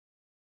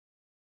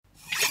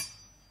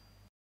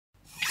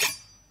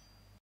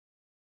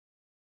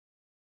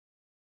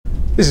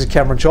This is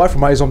Cameron Chai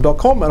from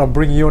azom.com, and I'm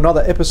bringing you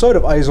another episode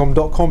of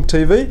azom.com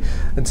TV.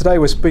 And today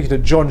we're speaking to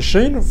John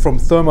Sheen from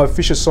Thermo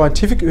Fisher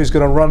Scientific, who's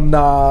going to run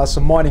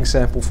some mining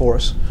sample for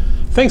us.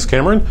 Thanks,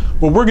 Cameron.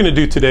 What we're going to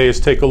do today is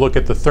take a look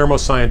at the Thermo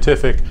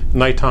Scientific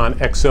Niton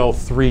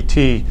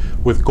XL3t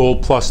with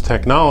Gold Plus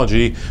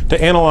technology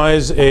to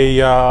analyze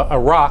a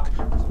rock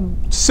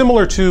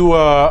similar to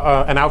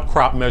an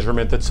outcrop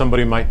measurement that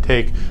somebody might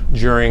take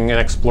during an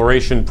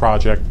exploration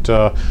project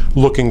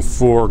looking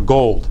for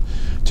gold.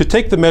 To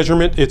take the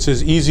measurement, it's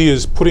as easy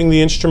as putting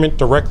the instrument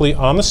directly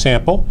on the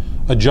sample,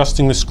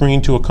 adjusting the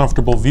screen to a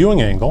comfortable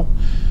viewing angle,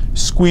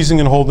 squeezing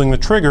and holding the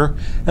trigger,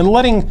 and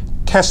letting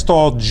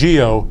Testall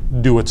Geo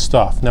do its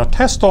stuff. Now,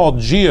 Testall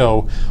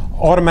Geo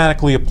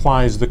automatically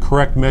applies the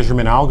correct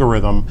measurement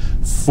algorithm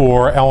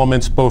for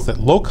elements both at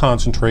low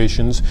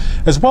concentrations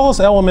as well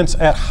as elements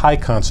at high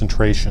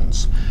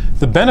concentrations.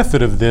 The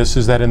benefit of this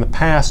is that in the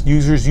past,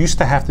 users used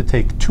to have to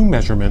take two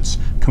measurements,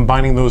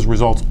 combining those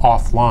results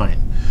offline.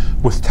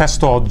 With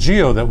Testall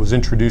Geo that was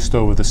introduced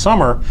over the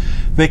summer,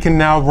 they can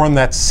now run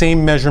that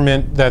same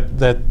measurement,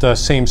 that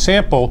same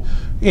sample,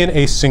 in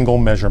a single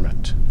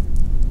measurement.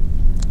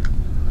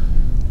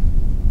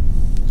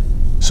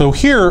 So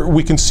here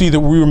we can see that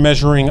we were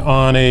measuring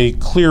on a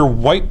clear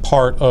white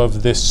part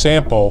of this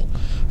sample,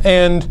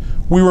 and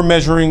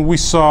we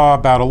saw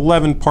about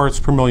 11 parts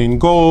per million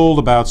gold,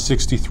 about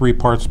 63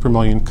 parts per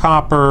million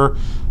copper,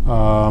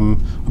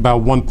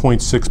 about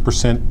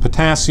 1.6%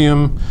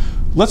 potassium.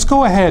 Let's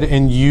go ahead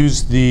and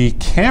use the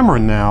camera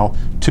now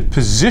to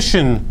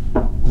position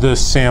the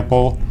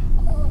sample,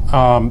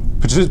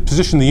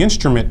 position the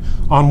instrument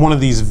on one of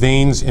these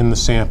veins in the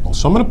sample.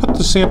 So I'm going to put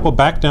the sample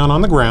back down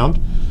on the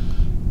ground,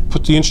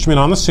 put the instrument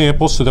on the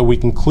sample so that we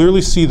can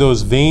clearly see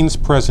those veins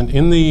present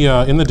in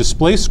the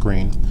display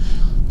screen.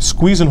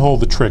 Squeeze and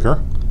hold the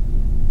trigger.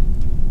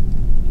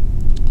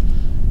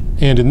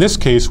 And in this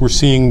case, we're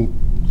seeing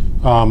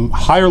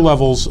higher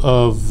levels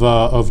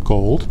of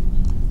gold.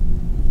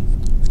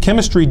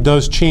 Chemistry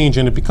does change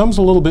and it becomes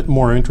a little bit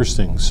more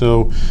interesting.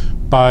 So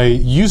by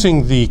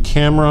using the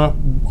camera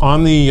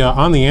on the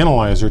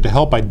analyzer to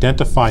help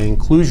identify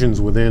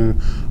inclusions within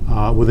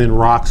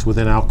rocks,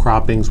 within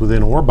outcroppings,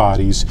 within ore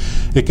bodies,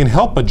 it can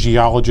help a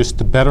geologist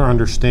to better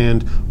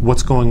understand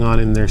what's going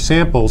on in their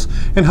samples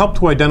and help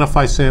to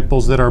identify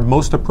samples that are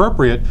most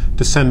appropriate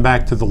to send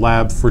back to the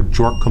lab for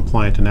JORC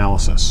compliant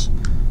analysis.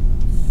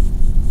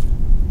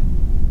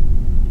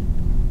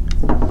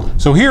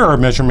 So here our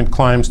measurement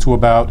climbs to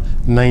about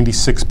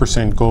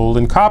 96% gold,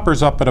 and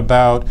copper's up at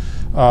about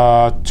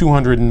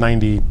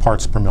 290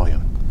 parts per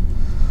million.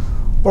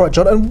 All right,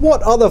 John, and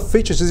what other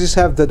features does this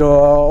have that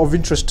are of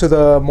interest to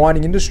the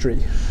mining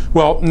industry?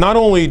 Well, not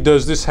only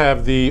does this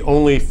have the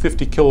only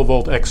 50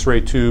 kilovolt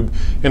X-ray tube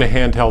in a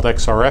handheld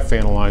XRF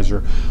analyzer,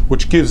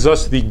 which gives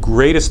us the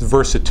greatest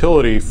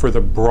versatility for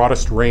the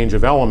broadest range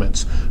of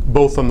elements,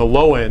 both on the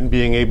low end,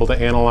 being able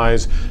to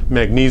analyze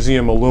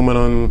magnesium,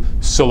 aluminum,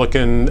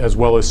 silicon, as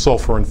well as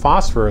sulfur and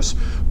phosphorus,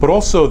 but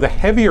also the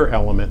heavier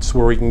elements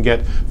where we can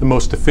get the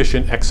most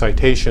efficient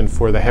excitation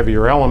for the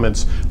heavier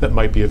elements that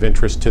might be of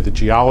interest to the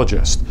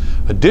geologist.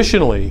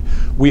 Additionally,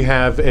 we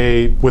have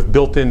with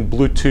built-in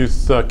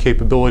Bluetooth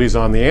capabilities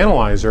on the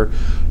analyzer,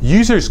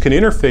 users can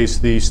interface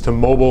these to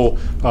mobile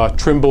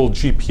Trimble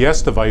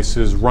GPS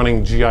devices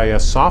running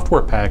GIS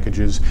software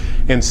packages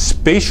and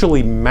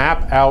spatially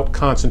map out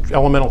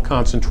elemental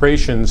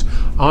concentrations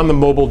on the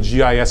mobile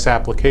GIS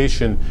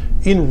application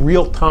in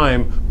real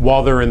time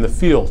while they're in the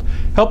field,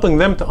 helping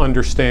them to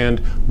understand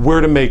where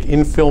to make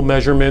infill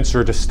measurements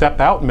or to step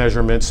out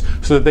measurements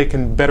so that they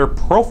can better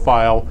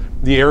profile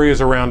the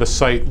areas around a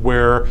site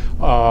where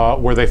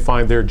they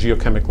find they're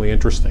geochemically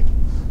interesting.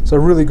 So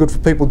really good for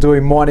people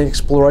doing mining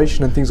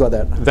exploration and things like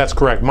that. That's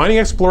correct. Mining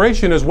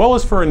exploration as well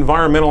as for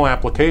environmental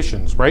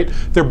applications, right?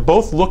 They're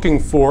both looking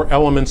for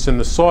elements in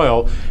the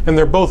soil, and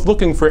they're both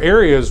looking for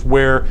areas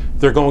where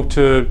they're going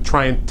to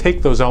try and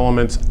take those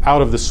elements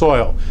out of the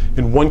soil.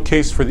 In one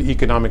case for the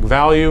economic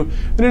value,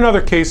 in another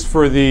case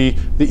for the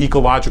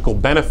ecological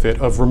benefit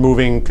of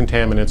removing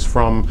contaminants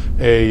from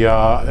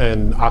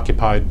an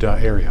occupied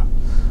area.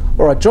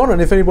 All right, John, and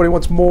if anybody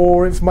wants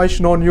more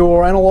information on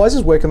your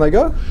analyzers, where can they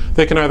go?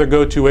 They can either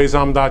go to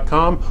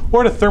azom.com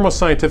or to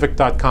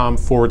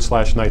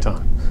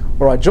thermoscientific.com/Niton.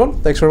 All right,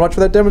 John, thanks very much for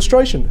that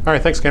demonstration. All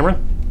right, thanks,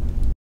 Cameron.